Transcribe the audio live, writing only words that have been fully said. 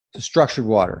So structured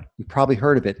water, you probably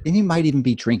heard of it, and you might even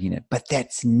be drinking it, but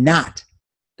that's not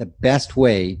the best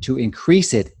way to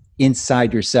increase it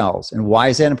inside your cells. And why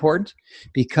is that important?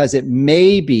 Because it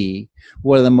may be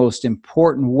one of the most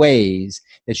important ways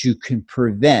that you can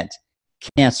prevent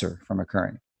cancer from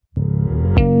occurring.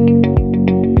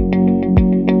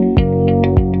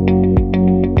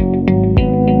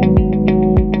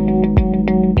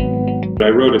 I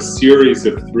wrote a series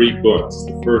of 3 books.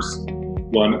 The first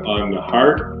one on the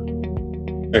heart,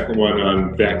 second one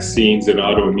on vaccines and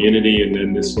autoimmunity, and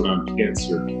then this one on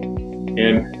cancer.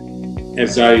 And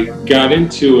as I got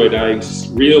into it, I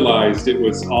realized it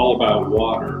was all about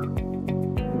water.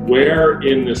 Where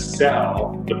in the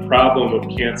cell the problem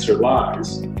of cancer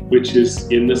lies, which is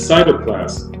in the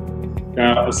cytoplasm.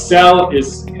 Now, a cell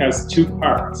has 2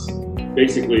 parts.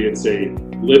 Basically, it's a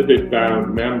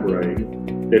lipid-bound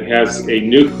membrane that has a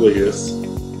nucleus,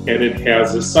 and it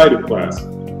has a cytoplasm.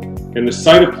 And the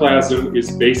cytoplasm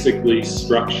is basically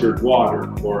structured water,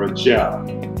 or a gel.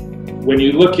 When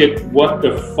you look at what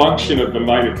the function of the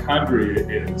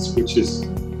mitochondria is, which is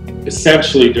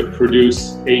essentially to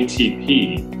produce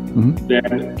ATP,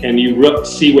 then, and you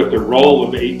see what the role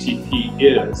of ATP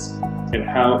is, and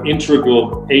how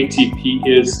integral ATP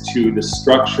is to the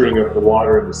structuring of the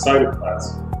water in the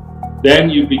cytoplasm, then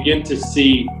you begin to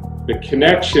see the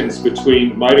connections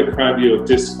between mitochondrial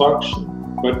dysfunction.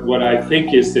 But what I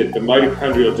think is that the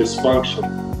mitochondrial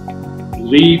dysfunction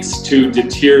leads to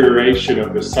deterioration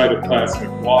of the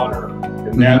cytoplasmic water,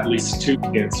 and that leads to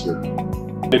cancer.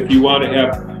 If you want to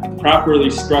have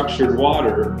properly structured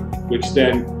water, which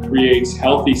then creates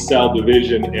healthy cell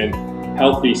division and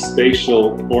healthy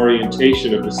spatial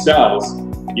orientation of the cells,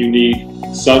 you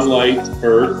need sunlight,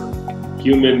 earth,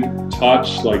 human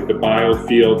touch, like the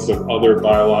biofields of other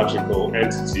biological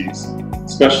entities,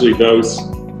 especially those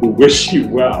who wish you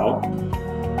well.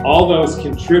 All those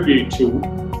contribute to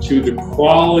the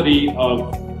quality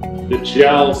of the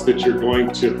gels that you're going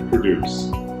to produce.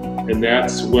 And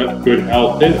that's what good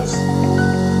health is.